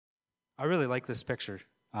I really like this picture.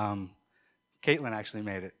 Caitlin actually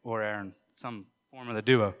made it, or Aaron, some form of the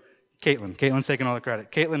duo. Caitlin's taking all the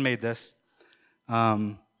credit. Caitlin made this.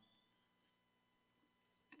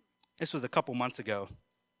 This was a couple months ago.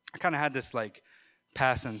 I kind of had this like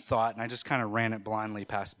passing thought, and I just kind of ran it blindly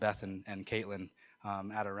past Beth and Caitlin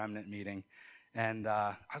at a remnant meeting. And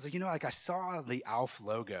I was like, like I saw the ALF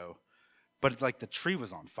logo, but like the tree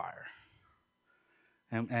was on fire.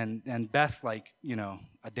 And Beth, like, a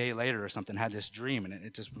day later or something, had this dream, and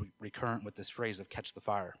it just recurrent with this phrase of catch the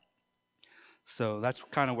fire. So that's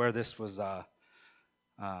kind of where this was, the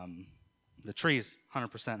tree's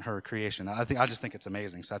 100% her creation. I just think it's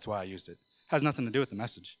amazing, so that's why I used it. Has nothing to do with the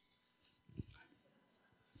message.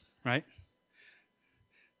 Right?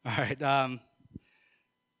 All right.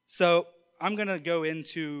 So I'm going to go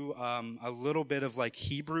into a little bit of like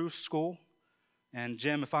Hebrew school. And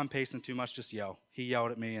Jim, if I'm pacing too much, just yell. He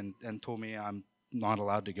yelled at me and told me I'm not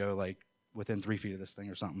allowed to go like within 3 feet of this thing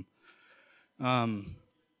or something. But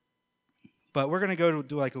we're going to go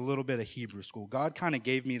do like a little bit of Hebrew school. God kind of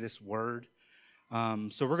gave me this word.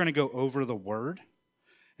 So we're going to go over the word,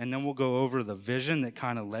 and then we'll go over the vision that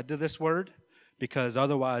kind of led to this word, because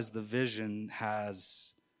otherwise the vision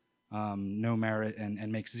has no merit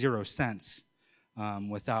and makes zero sense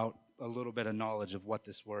without a little bit of knowledge of what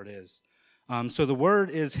this word is. So the word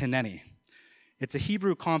is hineni. It's a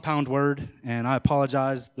Hebrew compound word, and I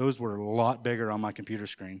apologize. Those were a lot bigger on my computer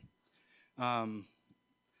screen. But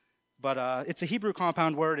it's a Hebrew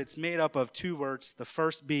compound word. It's made up of 2 words, the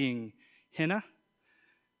first being hinna,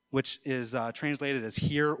 which is translated as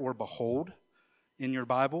hear or behold in your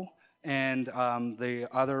Bible. And the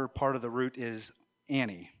other part of the root is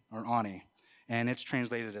ani, or ani, and it's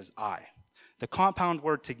translated as I. The compound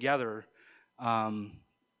word together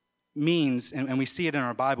means, and we see it in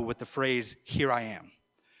our Bible with the phrase, here I am.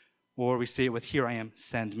 Or we see it with, here I am,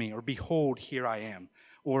 send me. Or, behold, here I am.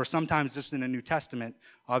 Or sometimes just in the New Testament,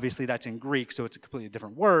 obviously that's in Greek, so it's a completely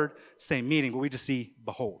different word, same meaning, but we just see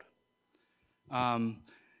behold.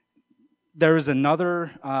 There is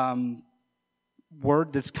another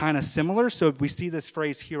word that's kind of similar. So we see this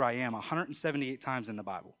phrase, here I am, 178 times in the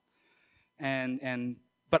Bible.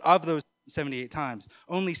 But of those 78 times,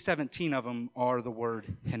 only 17 of them are the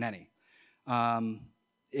word hineni.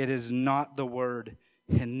 It is not the word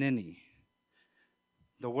hineni.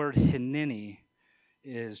 The word hineni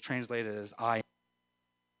is translated as I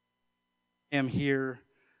am here,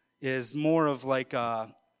 is more of like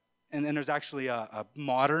and then there's actually a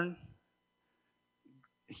modern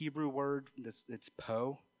Hebrew word it's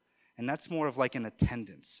po, and that's more of like an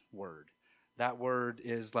attendance word. That word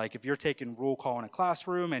is like if you're taking roll call in a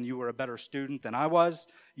classroom and you were a better student than I was,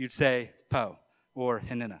 you'd say po or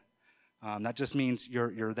hinina. That just means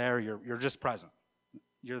you're there, you're just present.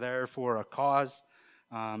 You're there for a cause,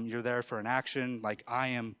 you're there for an action, like I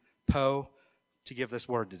am po to give this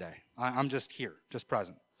word today. I'm just here, just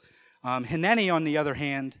present. Hineni, on the other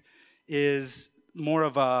hand, is more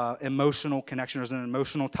of a emotional connection. There's an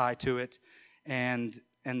emotional tie to it, and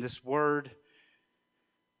this word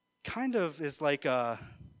kind of is like a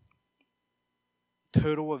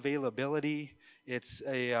total availability. It's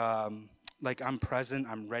a like I'm present,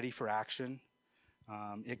 I'm ready for action.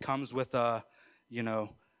 It comes with a,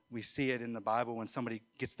 we see it in the Bible when somebody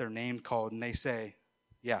gets their name called and they say,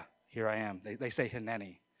 yeah, here I am. They say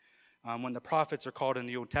hineni. When the prophets are called in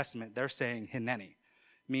the Old Testament, they're saying hineni,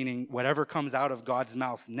 meaning whatever comes out of God's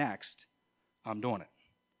mouth next, I'm doing it.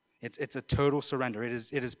 It's a total surrender. It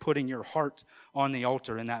is putting your heart on the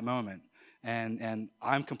altar in that moment. And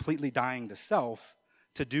I'm completely dying to self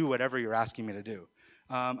to do whatever you're asking me to do.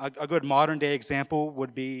 A good modern day example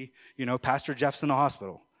would be, Pastor Jeff's in the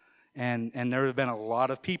hospital. And there have been a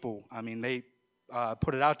lot of people, they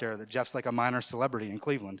put it out there that Jeff's like a minor celebrity in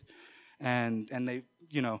Cleveland. And they,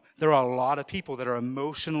 there are a lot of people that are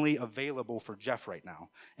emotionally available for Jeff right now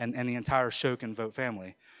and the entire Shoke and Vote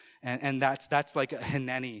family. And that's like a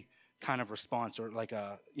hineni kind of response, or like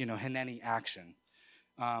a, hineni action.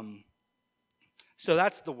 So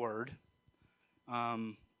that's the word.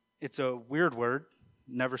 It's a weird word.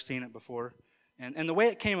 Never seen it before. And the way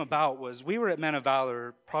it came about was we were at Men of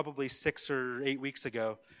Valor probably 6 or 8 weeks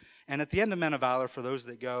ago. And at the end of Men of Valor, for those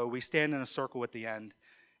that go, we stand in a circle at the end.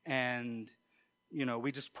 And,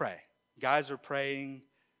 we just pray. Guys are praying,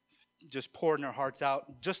 just pouring their hearts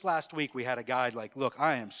out. Just last week, we had a guy like, look,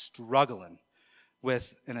 I am struggling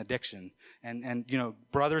with an addiction. And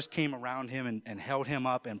brothers came around him and held him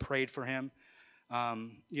up and prayed for him.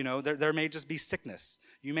 There may just be sickness.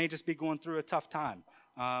 You may just be going through a tough time.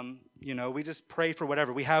 We just pray for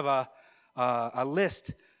whatever. We have a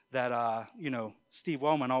list that, Steve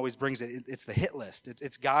Wellman always brings it. It's the hit list.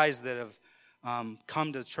 It's guys that have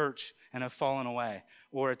come to church and have fallen away.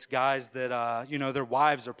 Or it's guys that, their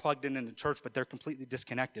wives are plugged into church, but they're completely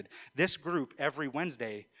disconnected. This group every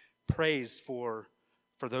Wednesday prays for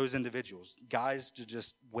those individuals, guys to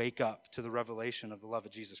just wake up to the revelation of the love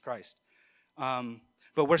of Jesus Christ.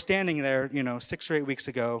 But we're standing there, 6 or 8 weeks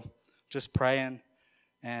ago, just praying,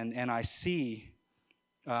 and I see,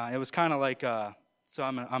 it was kind of like, so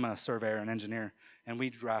I'm a surveyor and engineer, and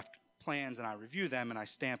we draft plans, and I review them, and I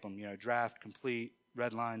stamp them, draft, complete,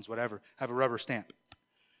 red lines, whatever, have a rubber stamp,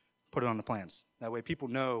 put it on the plans. That way people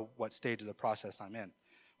know what stage of the process I'm in.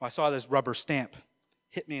 Well, I saw this rubber stamp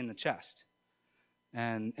hit me in the chest.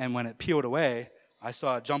 And when it peeled away, I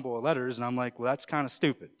saw a jumble of letters, and I'm like, well, that's kind of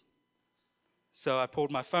stupid. So I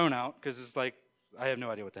pulled my phone out, because it's like, I have no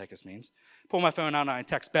idea what the heck this means. Pull my phone out, and I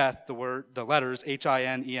text Beth the letters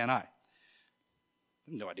Hineni. I have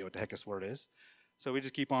no idea what the heck this word is. So we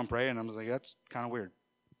just keep on praying, and I was like, that's kind of weird.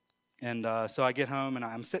 And so I get home, and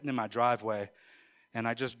I'm sitting in my driveway, and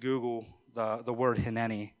I just Google the word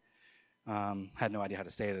Hineni. Had no idea how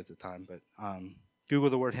to say it at the time, but Google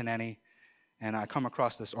the word Hineni. And I come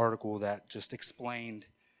across this article that just explained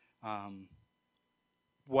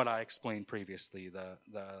what I explained previously, the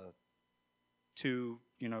two,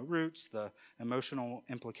 roots, the emotional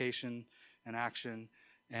implication and action.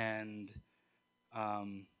 And I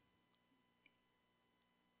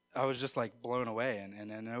was just like blown away.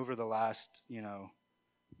 And over the last,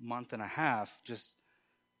 month and a half, just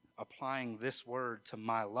applying this word to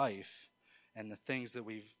my life and the things that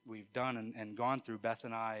we've done and gone through, Beth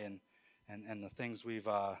and I, and the things we've,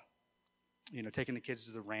 taken the kids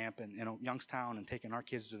to the ramp and Youngstown, and taking our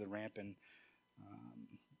kids to the ramp, and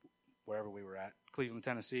wherever we were at, Cleveland,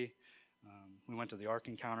 Tennessee. We went to the Ark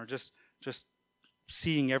Encounter. Just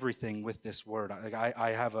seeing everything with this word.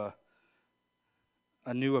 I have a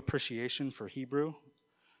new appreciation for Hebrew.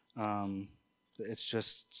 It's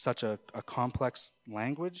just such a complex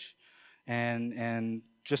language, and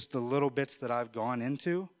just the little bits that I've gone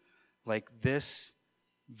into, like this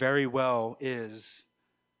very well is,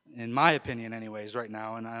 in my opinion anyways, right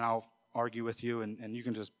now, and I'll argue with you, and you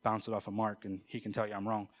can just bounce it off of Mark, and he can tell you I'm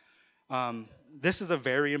wrong. This is a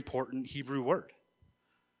very important Hebrew word.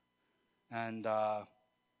 And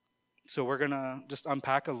so we're going to just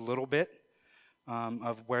unpack a little bit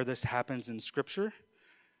of where this happens in Scripture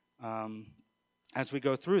as we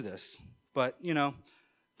go through this. But,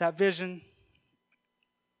 that vision,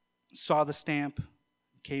 saw the stamp,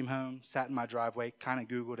 came home, sat in my driveway, kind of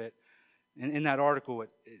Googled it. And in that article,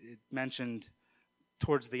 it mentioned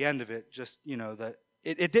towards the end of it, just, that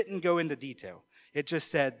it didn't go into detail. It just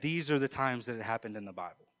said these are the times that it happened in the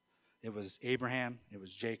Bible. It was Abraham, it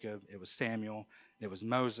was Jacob, it was Samuel, it was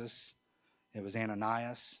Moses, it was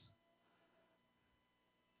Ananias.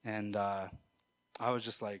 And I was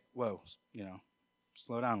just like, whoa,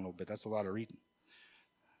 slow down a little bit. That's a lot of reading.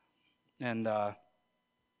 And I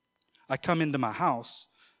come into my house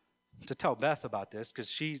to tell Beth about this, because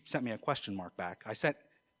she sent me a question mark back. I sent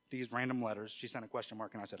these random letters. She sent a question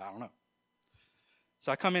mark, and I said, I don't know.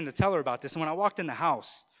 So I come in to tell her about this, and when I walked in the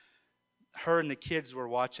house, her and the kids were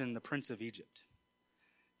watching The Prince of Egypt.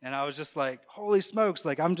 And I was just like, holy smokes,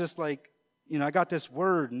 I'm just like, I got this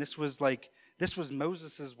word, and this was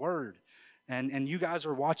Moses' word. And you guys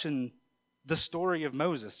are watching the story of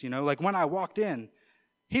Moses, when I walked in,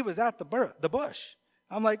 he was at the bush.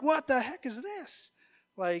 I'm like, what the heck is this?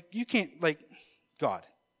 You can't, God,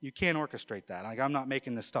 you can't orchestrate that. I'm not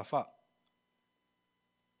making this stuff up.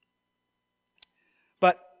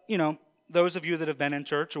 But, those of you that have been in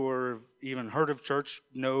church or even heard of church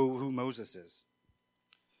know who Moses is.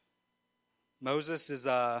 Moses is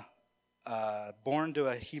born to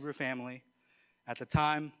a Hebrew family. At the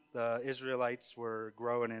time, the Israelites were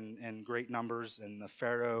growing in great numbers, and the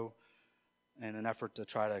Pharaoh, in an effort to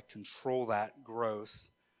try to control that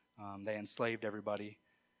growth, they enslaved everybody.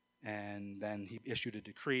 And then he issued a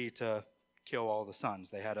decree to kill all the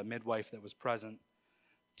sons. They had a midwife that was present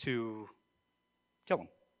to kill him.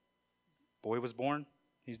 Boy was born,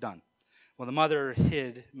 he's done. Well, the mother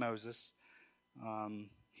hid Moses.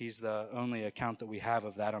 He's the only account that we have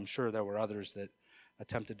of that. I'm sure there were others that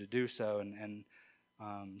attempted to do so. And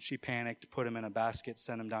she panicked, put him in a basket,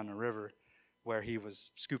 sent him down the river, where he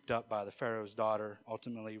was scooped up by the Pharaoh's daughter,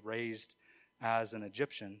 ultimately raised as an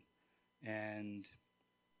Egyptian. And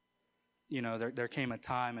there came a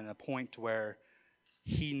time and a point where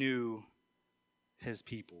he knew his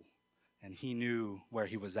people, and he knew where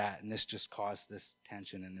he was at, and this just caused this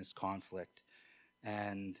tension and this conflict,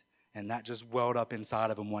 and that just welled up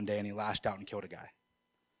inside of him one day, and he lashed out and killed a guy,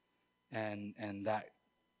 and that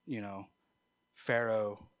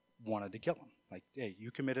Pharaoh wanted to kill him. Like, hey,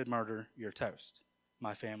 you committed murder, you're toast.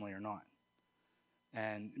 My family or not.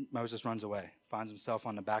 And Moses runs away, finds himself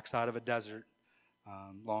on the backside of a desert,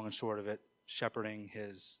 long and short of it, shepherding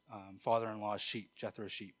his father-in-law's sheep,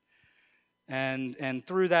 Jethro's sheep. And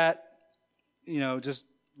through that, just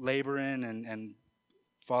laboring and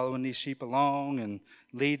following these sheep along and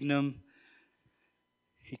leading them,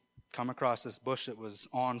 he come across this bush that was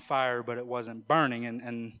on fire, but it wasn't burning.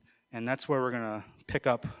 And that's where we're going to pick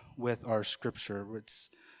up with our scripture. It's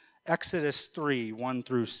Exodus 3, 1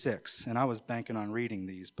 through 6. And I was banking on reading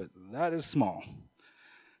these, but that is small.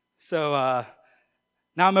 So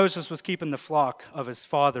now Moses was keeping the flock of his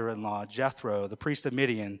father-in-law, Jethro, the priest of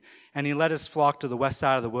Midian, and he led his flock to the west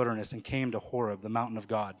side of the wilderness and came to Horeb, the mountain of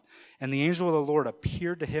God. And the angel of the Lord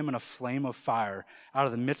appeared to him in a flame of fire out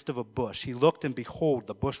of the midst of a bush. He looked, and behold,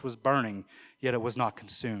 the bush was burning, yet it was not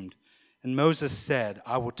consumed. And Moses said,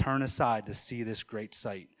 I will turn aside to see this great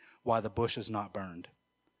sight, why the bush is not burned.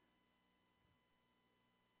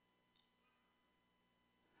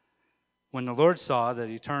 When the Lord saw that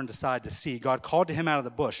he turned aside to see, God called to him out of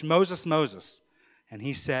the bush, Moses, Moses. And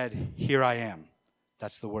he said, Here I am.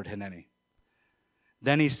 That's the word Hineni.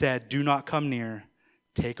 Then he said, Do not come near.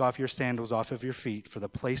 Take off your sandals off of your feet, for the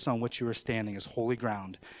place on which you are standing is holy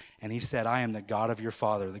ground. And he said, I am the God of your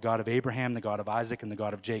father, the God of Abraham, the God of Isaac, and the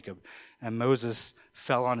God of Jacob. And Moses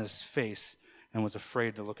fell on his face and was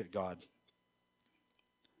afraid to look at God.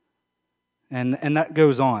 And that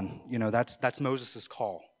goes on. That's Moses'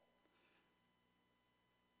 call.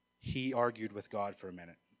 He argued with God for a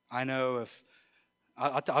minute. I know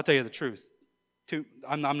I'll tell you the truth.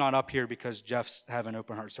 I'm not up here because Jeff's having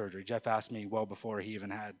open heart surgery. Jeff asked me well before he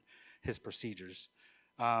even had his procedures.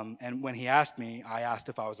 And when he asked me, I asked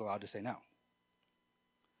if I was allowed to say no.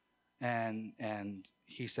 And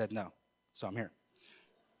he said no. So I'm here.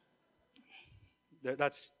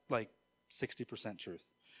 That's like 60%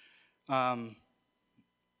 truth.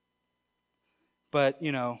 But,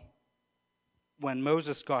 when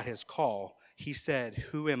Moses got his call, he said,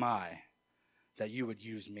 Who am I that you would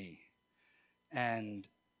use me? And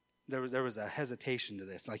there was a hesitation to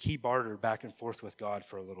this. Like, he bartered back and forth with God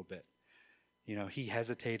for a little bit. He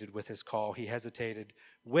hesitated with his call. He hesitated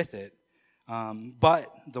with it. But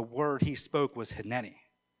the word he spoke was Hineni.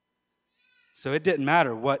 So it didn't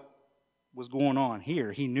matter what was going on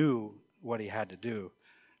here. He knew what he had to do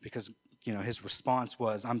because his response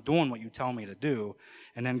was, I'm doing what you tell me to do.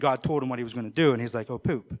 And then God told him what he was going to do. And he's like, oh,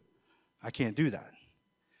 poop. I can't do that.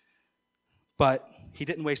 But he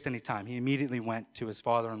didn't waste any time. He immediately went to his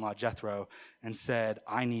father-in-law, Jethro, and said,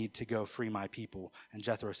 I need to go free my people. And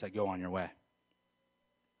Jethro said, go on your way.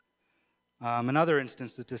 Another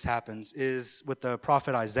instance that this happens is with the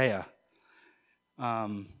prophet Isaiah.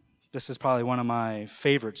 This is probably one of my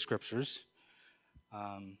favorite scriptures.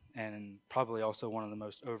 And probably also one of the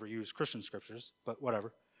most overused Christian scriptures, but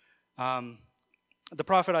whatever. The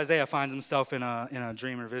prophet Isaiah finds himself in a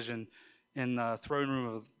dream or vision in the throne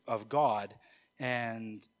room of God,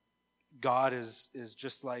 and God is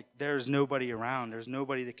just like, there's nobody around, there's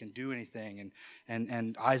nobody that can do anything,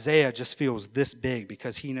 and Isaiah just feels this big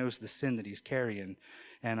because he knows the sin that he's carrying,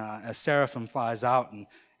 and a seraphim flies out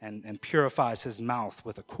and purifies his mouth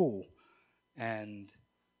with a coal, and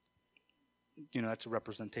that's a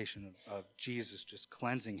representation of Jesus just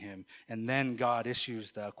cleansing him. And then God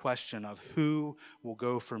issues the question of who will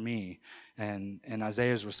go for me? And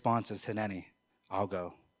Isaiah's response is Hineni. I'll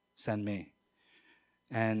go. Send me.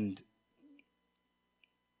 And,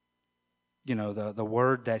 the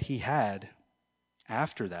word that he had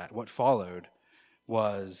after that, what followed,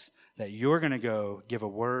 was that you're going to go give a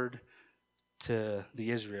word to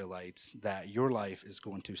the Israelites that your life is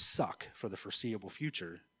going to suck for the foreseeable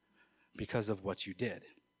future because of what you did.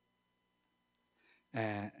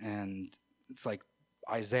 And it's like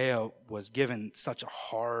Isaiah was given such a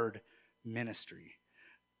hard ministry.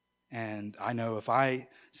 And I know if I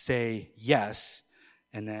say yes,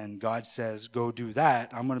 and then God says, go do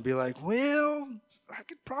that, I'm going to be like, well, I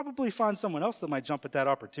could probably find someone else that might jump at that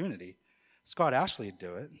opportunity. Scott Ashley would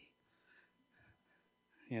do it.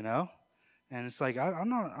 And it's like, I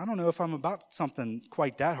don't know if I'm about something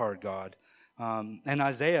quite that hard, God. And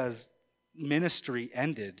Isaiah's ministry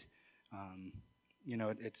ended.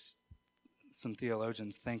 It's some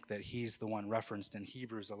theologians think that he's the one referenced in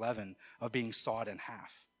Hebrews 11 of being sawed in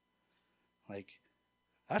half. Like,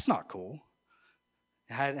 that's not cool.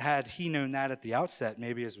 Had he known that at the outset,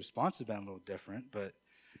 maybe his response had been a little different. But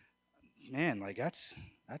man, like that's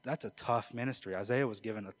a tough ministry. Isaiah was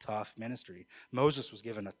given a tough ministry. Moses was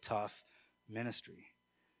given a tough ministry.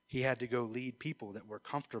 He had to go lead people that were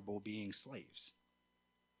comfortable being slaves.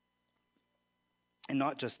 And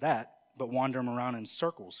not just that, but wander him around in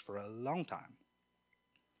circles for a long time.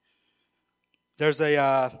 There's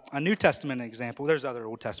a New Testament example. There's other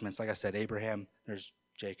Old Testaments, like I said, Abraham, there's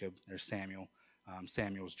Jacob, there's Samuel.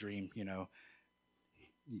 Samuel's dream,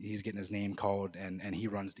 he's getting his name called, and he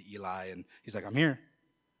runs to Eli, and he's like, I'm here.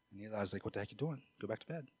 And Eli's like, what the heck are you doing? Go back to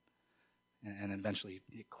bed. And eventually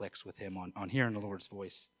it clicks with him on hearing the Lord's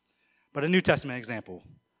voice. But a New Testament example,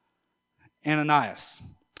 Ananias.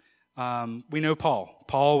 We know Paul.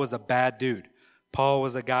 Paul was a bad dude. Paul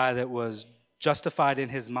was a guy that was justified in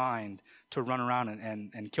his mind to run around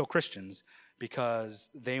and kill Christians because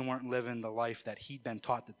they weren't living the life that he'd been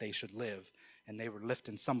taught that they should live, and they were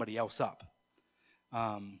lifting somebody else up.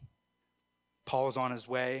 Paul's on his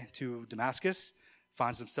way to Damascus,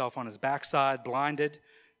 finds himself on his backside, blinded.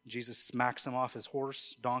 Jesus smacks him off his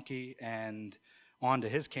horse, donkey, and onto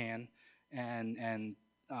his can, and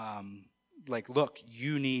look,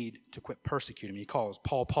 you need to quit persecuting me. He calls,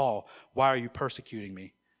 Paul, why are you persecuting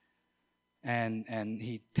me? And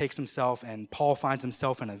he takes himself, and Paul finds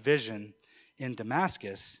himself in a vision in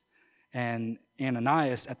Damascus, and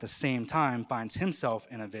Ananias at the same time finds himself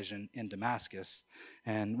in a vision in Damascus.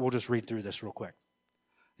 And we'll just read through this real quick.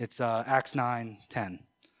 It's Acts 9:10.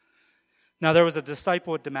 Now there was a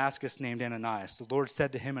disciple at Damascus named Ananias. The Lord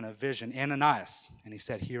said to him in a vision, Ananias. And he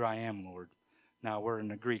said, here I am, Lord. Now we're in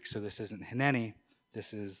the Greek, so this isn't hineni.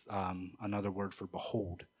 This is another word for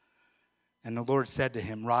behold. And the Lord said to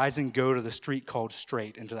him, rise and go to the street called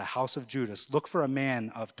Straight, into the house of Judas. Look for a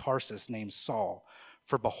man of Tarsus named Saul,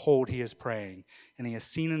 for behold, he is praying. And he has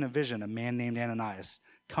seen in a vision a man named Ananias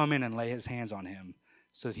come in and lay his hands on him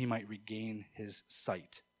so that he might regain his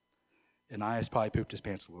sight. Ananias probably pooped his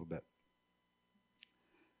pants a little bit.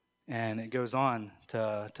 And it goes on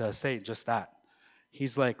to say just that.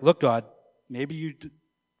 He's like, look, God, maybe you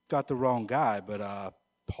got the wrong guy, but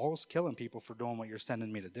Paul's killing people for doing what you're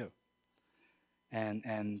sending me to do.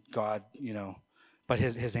 And God, but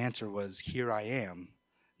his answer was, here I am,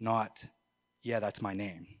 not, yeah, that's my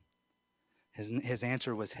name. His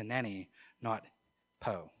answer was hineni, not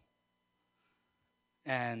po.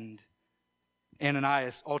 And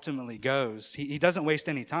Ananias ultimately goes, he doesn't waste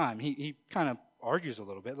any time. He kind of argues a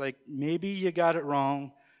little bit, like, maybe you got it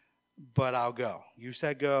wrong, but I'll go. You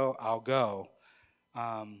said go, I'll go.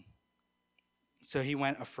 So he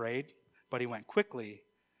went afraid, but he went quickly.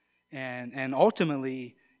 And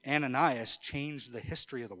ultimately, Ananias changed the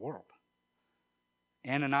history of the world.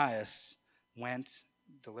 Ananias went,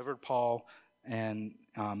 delivered Paul, and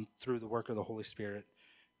through the work of the Holy Spirit,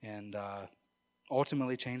 and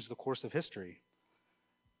ultimately changed the course of history.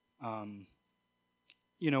 When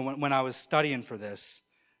I was studying for this,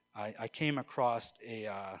 I came across a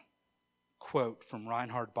quote from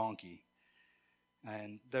Reinhard Bonnke.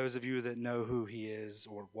 And those of you that know who he is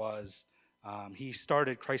or was, he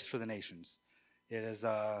started Christ for the Nations. It is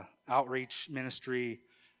an outreach ministry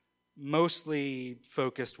mostly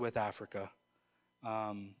focused with Africa.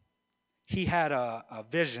 He had a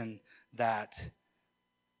vision that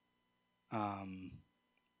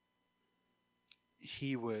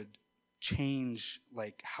he would change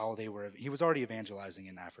how they were. He was already evangelizing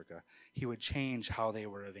in Africa. He would change how they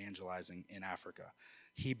were evangelizing in Africa.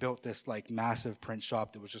 He built this massive print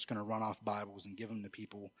shop that was just going to run off Bibles and give them to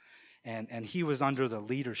people. And he was under the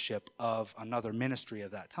leadership of another ministry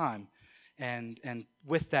of that time. And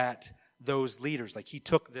with that, those leaders, he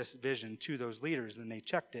took this vision to those leaders, and they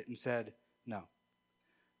checked it and said, no,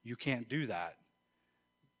 you can't do that.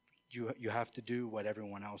 You have to do what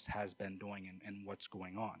everyone else has been doing and what's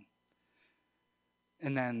going on.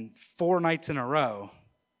 And then 4 nights in a row,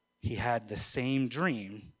 he had the same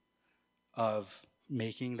dream of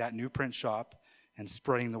making that new print shop and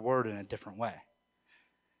spreading the word in a different way.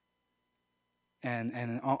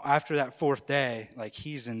 And after that 4th day,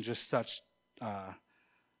 he's in just such a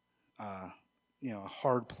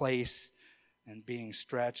hard place and being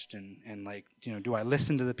stretched and do I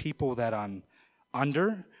listen to the people that I'm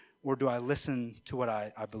under, or do I listen to what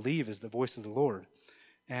I believe is the voice of the Lord?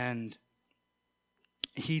 And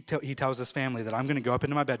he tells his family that I'm going to go up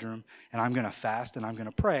into my bedroom and I'm going to fast and I'm going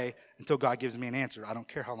to pray until God gives me an answer. I don't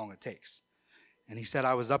care how long it takes. And he said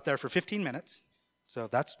I was up there for 15 minutes, so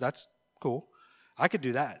that's cool. I could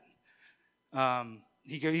do that.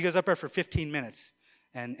 He goes up there for 15 minutes,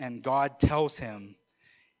 and God tells him,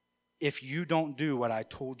 if you don't do what I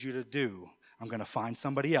told you to do, I'm going to find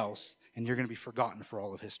somebody else, and you're going to be forgotten for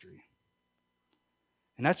all of history.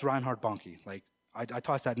 And that's Reinhard Bonnke. I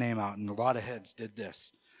tossed that name out, and a lot of heads did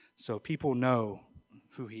this. So people know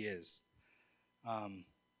who he is.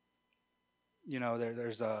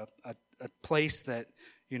 There's a place that,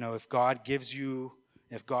 if God gives you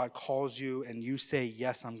if God calls you and you say,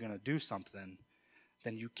 yes, I'm going to do something,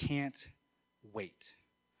 then you can't wait.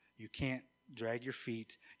 You can't drag your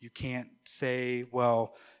feet. You can't say,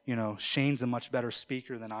 well, Shane's a much better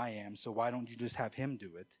speaker than I am, so why don't you just have him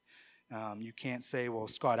do it? You can't say, well,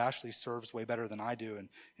 Scott Ashley serves way better than I do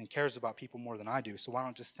and cares about people more than I do, so why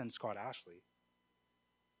don't just send Scott Ashley?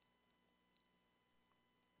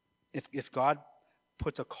 If God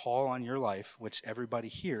puts a call on your life, which everybody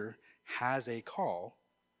here has a call,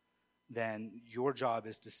 then your job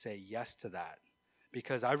is to say yes to that.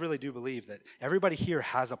 Because I really do believe that everybody here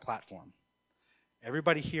has a platform.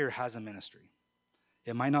 Everybody here has a ministry.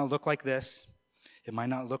 It might not look like this. It might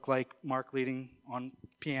not look like Mark leading on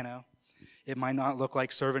piano. It might not look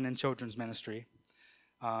like serving in children's ministry.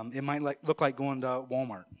 It might look like going to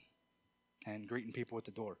Walmart and greeting people at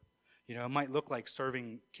the door. It might look like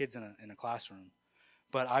serving kids in a classroom.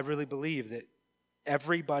 But I really believe that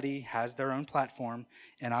everybody has their own platform,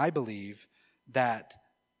 and I believe that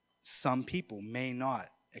some people may not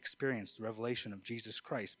experience the revelation of Jesus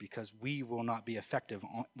Christ because we will not be effective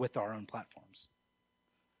with our own platforms.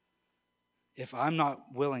 If I'm not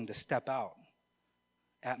willing to step out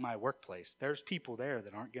at my workplace, there's people there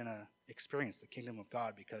that aren't going to experience the kingdom of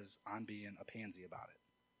God because I'm being a pansy about it.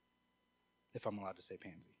 If I'm allowed to say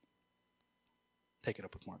pansy. Take it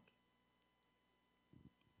up with Mark.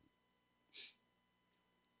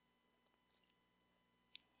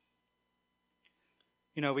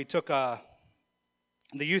 We took the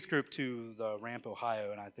youth group to the Ramp,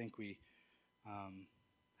 Ohio, and I think we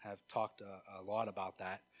have talked a lot about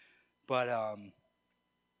that. But,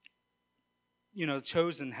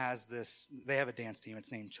 Chosen has they have a dance team.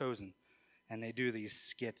 It's named Chosen. And they do these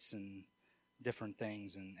skits and different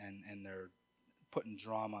things, and they're putting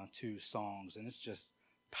drama to songs. And it's just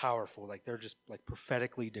powerful. Like, they're just, like,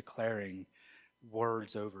 prophetically declaring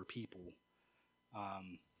words over people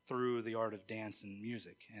through the art of dance and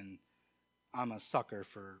music. And I'm a sucker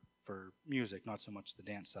for music, not so much the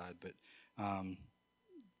dance side. But,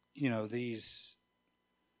 these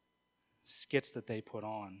skits that they put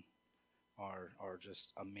on are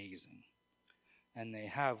just amazing. And they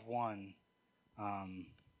have one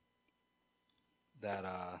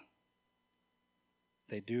that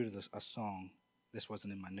they do to a song. This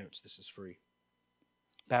wasn't in my notes. This is free.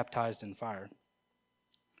 Baptized in Fire.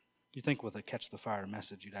 You'd think with a Catch the Fire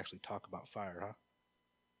message, you'd actually talk about fire, huh?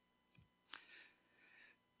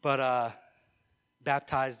 But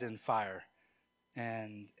Baptized in Fire.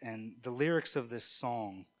 And the lyrics of this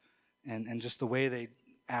song and just the way they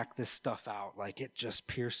act this stuff out, like, it just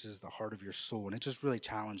pierces the heart of your soul, and it just really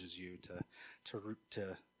challenges you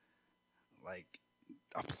to like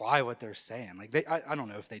apply what they're saying. Like, I don't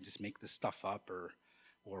know if they just make this stuff up or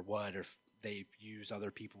what, or if they use other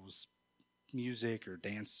people's music or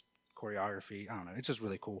dance choreography. I don't know. It's just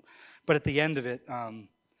really cool. But at the end of it,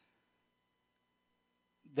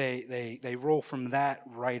 they roll from that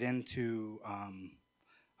right into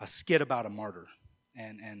a skit about a martyr,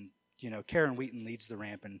 and Karen Wheaton leads the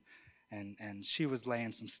Ramp, and she was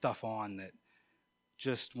laying some stuff on that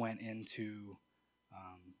just went into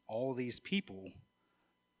all these people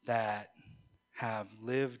that have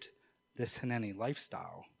lived this Hineni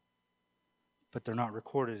lifestyle, but they're not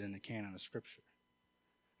recorded in the canon of Scripture.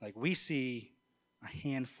 Like, we see a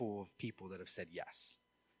handful of people that have said yes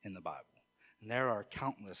in the Bible. And there are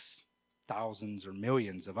countless thousands or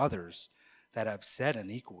millions of others that have said an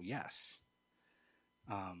equal yes.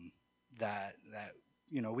 That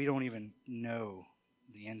we don't even know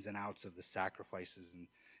the ins and outs of the sacrifices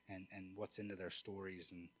and what's into their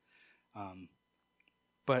stories. And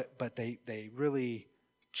but they really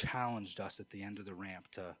challenged us at the end of the Ramp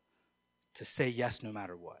to say yes no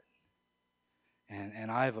matter what.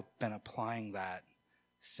 And I've been applying that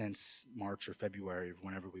since March or February,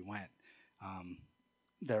 whenever we went.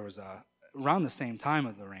 There was around the same time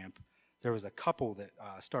of the Ramp, there was a couple that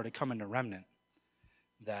started coming to Remnant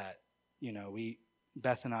that,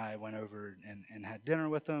 Beth and I went over and had dinner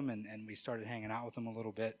with them, and we started hanging out with them a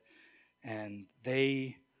little bit, and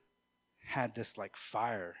they had this, like,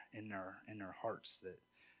 fire in their hearts that,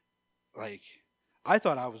 like, I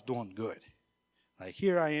thought I was doing good. Like,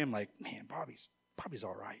 here I am, like, man, Bobby's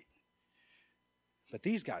all right. But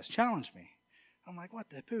these guys challenged me. I'm like,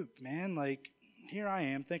 what the poop, man? Like, here I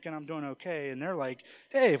am thinking I'm doing okay, and they're like,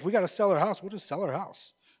 hey, if we got to sell our house, we'll just sell our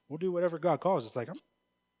house. We'll do whatever God calls. It's like, I'm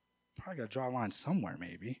probably got to draw a line somewhere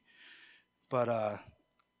maybe. But,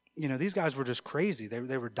 these guys were just crazy.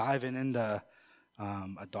 They were diving into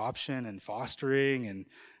adoption and fostering, and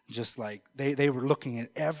just like they were looking at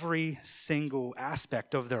every single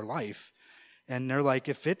aspect of their life. And they're like,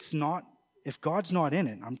 if God's not in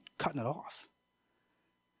it, I'm cutting it off.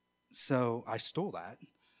 So I stole that.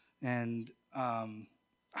 And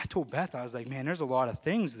I told Beth, I was like, man, there's a lot of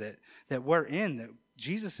things that we're in that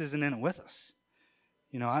Jesus isn't in it with us.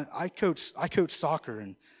 You know, I coach soccer,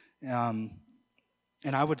 and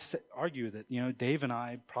I would argue that, you know, Dave and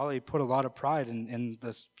I probably put a lot of pride in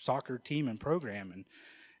the soccer team and program,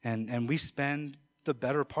 and we spend the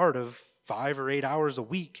better part of 5 or 8 hours a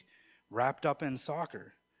week wrapped up in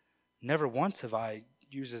soccer. Never once have I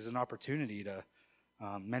used as an opportunity to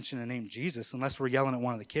mention the name Jesus, unless we're yelling at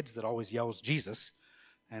one of the kids that always yells Jesus,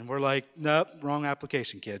 and we're like, nope, wrong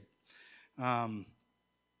application, kid.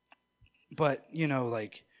 But, you know,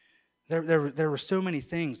 like, there were so many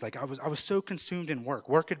things. Like, I was so consumed in work.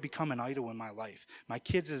 Work had become an idol in my life. My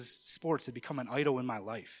kids' sports had become an idol in my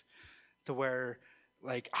life, to where,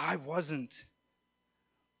 like, I wasn't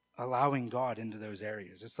allowing God into those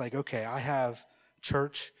areas. It's like, okay, I have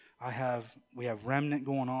church. We have remnant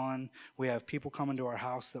going on. We have people coming to our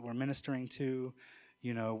house that we're ministering to.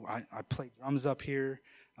 You know, I play drums up here.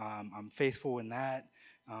 I'm faithful in that.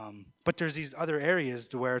 But there's these other areas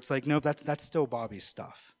to where it's like, nope, that's still Bobby's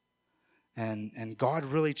stuff. And God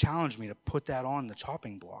really challenged me to put that on the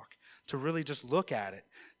chopping block, to really just look at it,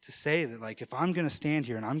 to say that, like, if I'm going to stand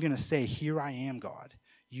here and I'm going to say, here I am, God,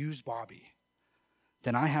 use Bobby,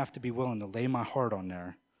 then I have to be willing to lay my heart on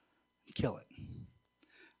there and kill it.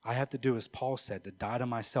 I have to do as Paul said, to die to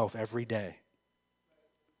myself every day.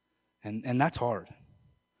 And that's hard.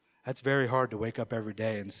 That's very hard to wake up every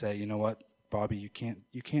day and say, you know what, Bobby, you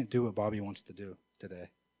can't do what Bobby wants to do today.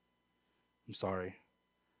 I'm sorry.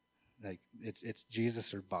 Like, it's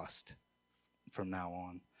Jesus or bust from now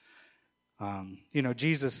on. You know,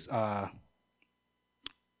 Jesus, right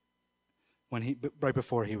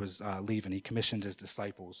before he was leaving, he commissioned his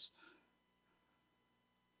disciples.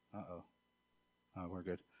 Oh, we're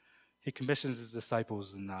good. He commissions his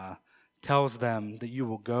disciples and tells them that you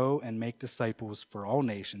will go and make disciples for all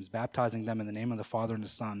nations, baptizing them in the name of the Father and the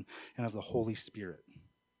Son and of the Holy Spirit.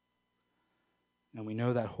 And we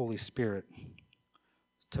know that Holy Spirit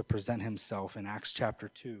to present himself in Acts chapter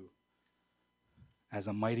 2 as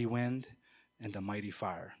a mighty wind and a mighty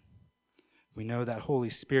fire. We know that Holy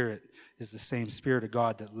Spirit is the same Spirit of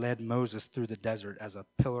God that led Moses through the desert as a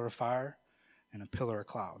pillar of fire and a pillar of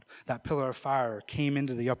cloud. That pillar of fire came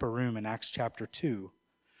into the upper room in Acts chapter 2,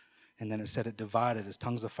 and then it said it divided as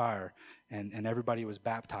tongues of fire, and everybody was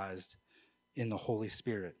baptized in the Holy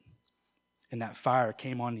Spirit. And that fire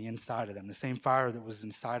came on the inside of them. The same fire that was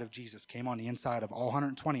inside of Jesus came on the inside of all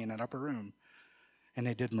 120 in that upper room. And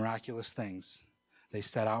they did miraculous things. They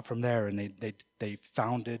set out from there, and they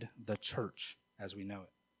founded the church as we know it.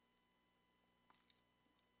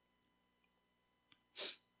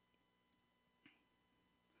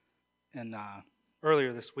 And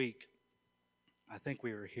earlier this week, I think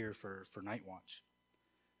we were here for night watch.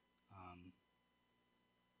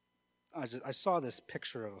 I saw this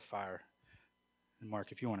picture of a fire. And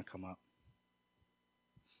Mark, if you want to come up.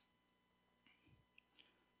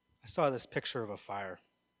 I saw this picture of a fire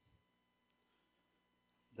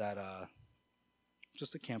that,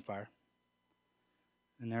 just a campfire.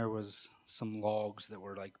 And there was some logs that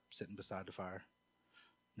were like sitting beside the fire.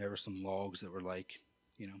 There were some logs that were like,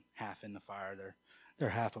 you know, half in the fire. They're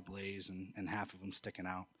half ablaze and half of them sticking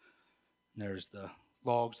out. And there's the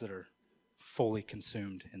logs that are fully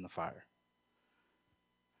consumed in the fire.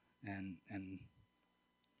 And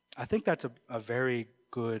I think that's a very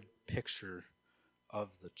good picture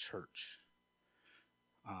of the church.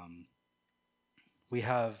 We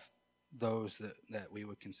have those that we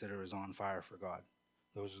would consider as on fire for God.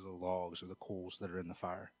 Those are the logs or the coals that are in the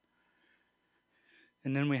fire.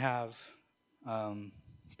 And then we have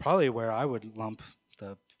probably where I would lump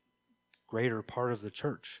the greater part of the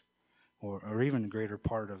church, or even greater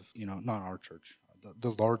part of, you know, not our church,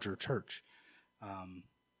 the larger church.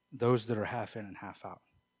 Those that are half in and half out.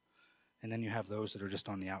 And then you have those that are just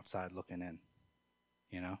on the outside looking in,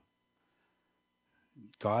 you know.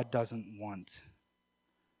 God doesn't want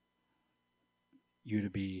you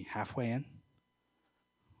to be halfway in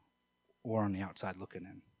or on the outside looking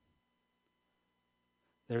in.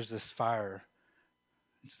 There's this fire.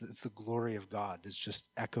 It's the glory of God that's just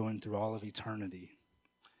echoing through all of eternity.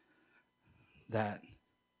 That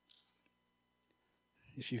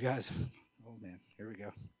if you guys, oh man, here we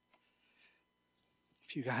go.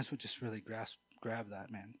 If you guys would just really grab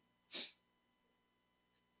that, man.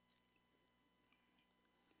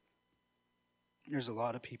 There's a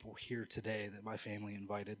lot of people here today that my family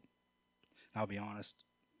invited. I'll be honest,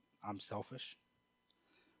 I'm selfish.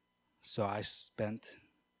 So I spent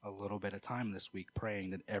a little bit of time this week praying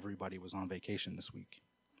that everybody was on vacation this week.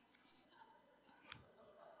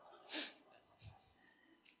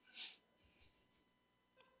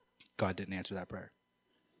 God didn't answer that prayer.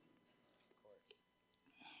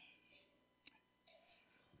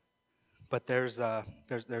 But there's a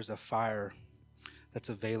fire that's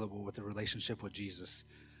available with a relationship with Jesus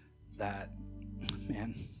that,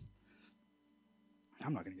 man,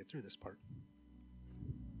 I'm not going to get through this part.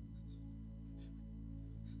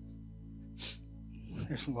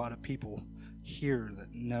 There's a lot of people here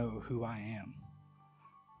that know who I am.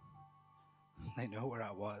 They know where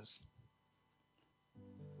I was.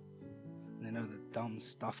 They know the dumb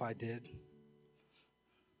stuff I did.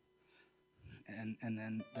 And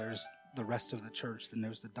then there's the rest of the church that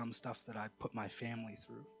knows the dumb stuff that I put my family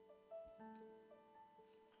through.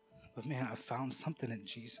 But man, I found something in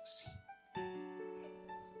Jesus.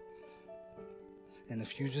 And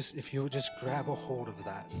if you would just grab a hold of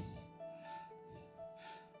that.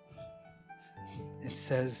 It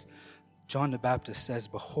says, John the Baptist says,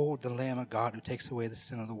 "Behold the Lamb of God who takes away the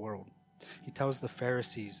sin of the world." He tells the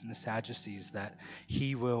Pharisees and the Sadducees that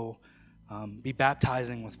he will be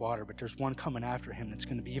baptizing with water, but there's one coming after him that's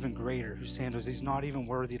going to be even greater, whose sandals he's not even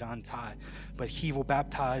worthy to untie, but he will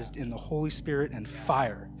baptize in the Holy Spirit and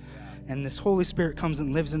fire. And this Holy Spirit comes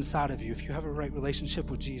and lives inside of you if you have a right relationship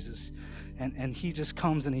with Jesus. And he just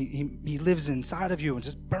comes and he lives inside of you and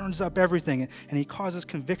just burns up everything, and he causes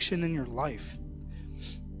conviction in your life.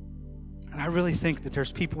 And I really think that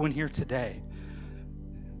there's people in here today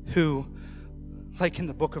who, like in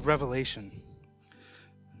the book of Revelation,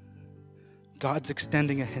 God's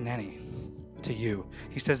extending a hineni to you.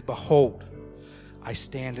 He says, "Behold, I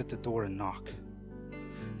stand at the door and knock."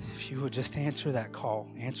 If you would just answer that call,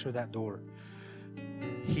 answer that door.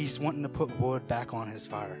 He's wanting to put wood back on his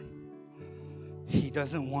fire. He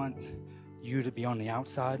doesn't want you to be on the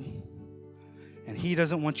outside, and he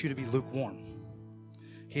doesn't want you to be lukewarm.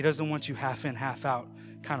 He doesn't want you half in, half out,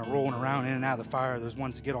 kind of rolling around in and out of the fire. Those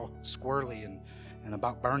ones that get all squirrely and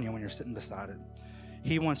about burn you when you're sitting beside it.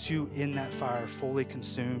 He wants you in that fire, fully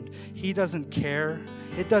consumed. He doesn't care.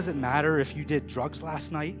 It doesn't matter if you did drugs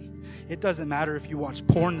last night. It doesn't matter if you watched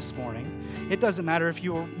porn this morning. It doesn't matter if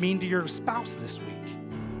you were mean to your spouse this week.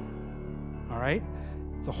 All right?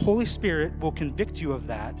 The Holy Spirit will convict you of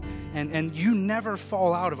that, and you never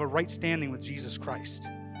fall out of a right standing with Jesus Christ.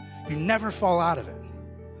 You never fall out of it.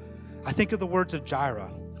 I think of the words of Jireh.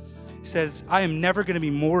 It says, "I am never going to be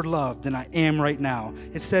more loved than I am right now."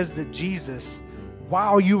 It says that Jesus,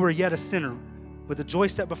 while you were yet a sinner, with the joy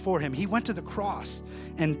set before him, he went to the cross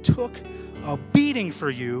and took a beating for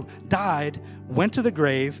you, died, went to the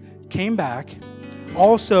grave, came back.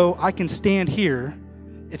 Also, I can stand here.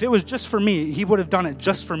 If it was just for me, he would have done it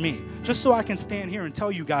just for me. Just so I can stand here and tell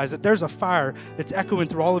you guys that there's a fire that's echoing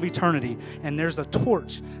through all of eternity, and there's a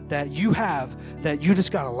torch that you have that you just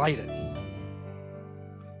got to light it.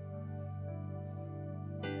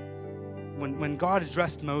 When God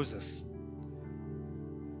addressed Moses,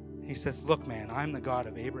 he says, "Look, man, I'm the God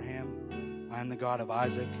of Abraham, I'm the God of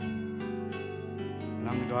Isaac, and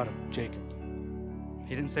I'm the God of Jacob."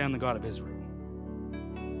 He didn't say I'm the God of Israel.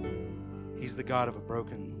 He's the God of a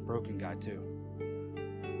broken guy too.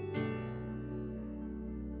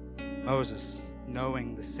 Moses,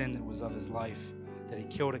 knowing the sin that was of his life, that he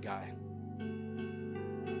killed a guy.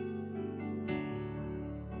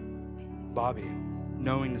 Bobby,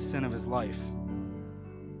 knowing the sin of his life,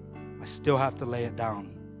 I still have to lay it down.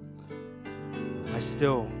 I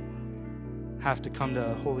still have to come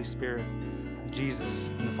to Holy Spirit, Jesus,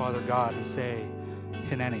 and the Father God and say,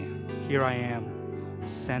 "Hineni, here I am,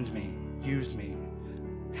 send me, use me,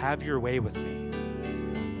 have your way with me.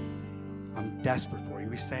 I'm desperate for you."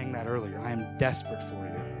 We sang that earlier. I am desperate for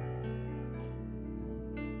you.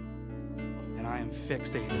 And I am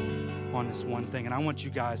fixated on this one thing. And I want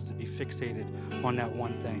you guys to be fixated on that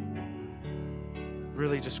one thing.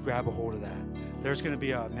 Really just grab a hold of that. There's going to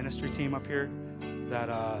be a ministry team up here that,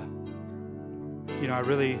 I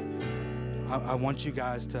want you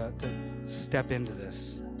guys to step into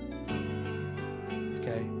this.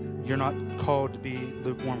 Okay? You're not called to be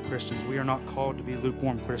lukewarm Christians. We are not called to be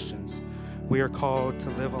lukewarm Christians. We are called to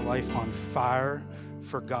live a life on fire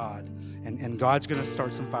for God. And God's going to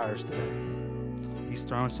start some fires today. He's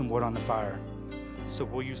throwing some wood on the fire. So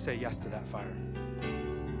will you say yes to that fire?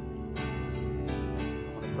 I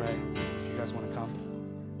want to pray. If you guys want to come.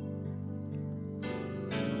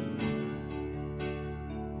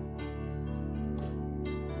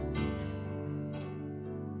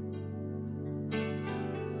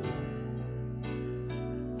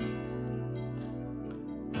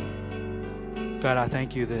 God, I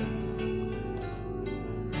thank you that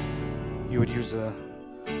you would use a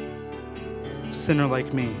sinner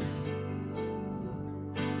like me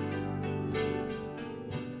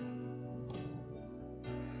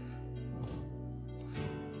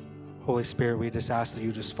Holy Spirit, we just ask that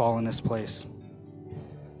you just fall in this place.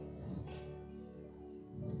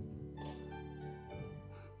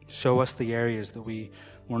 Show us the areas that we're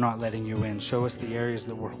not letting you in. Show us the areas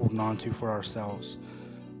that we're holding on to for ourselves.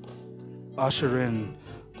 Usher in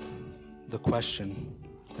the question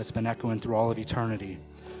that's been echoing through all of eternity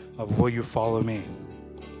of, will you follow me?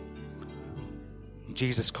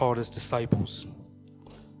 Jesus called his disciples.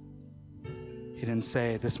 He didn't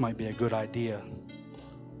say, this might be a good idea,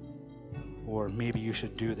 or maybe you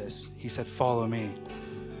should do this. He said, follow me.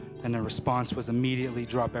 And the response was immediately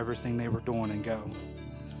drop everything they were doing and go.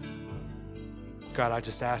 God, I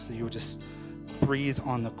just ask that you would just breathe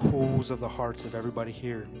on the coals of the hearts of everybody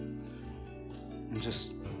here and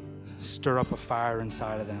just stir up a fire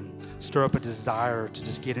inside of them. Stir up a desire to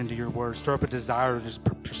just get into your word. Stir up a desire to just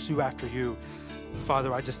pursue after you.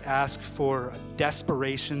 Father, I just ask for a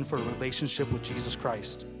desperation for a relationship with Jesus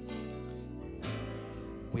Christ.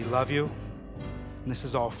 We love you, and this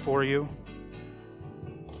is all for you.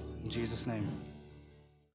 In Jesus' name.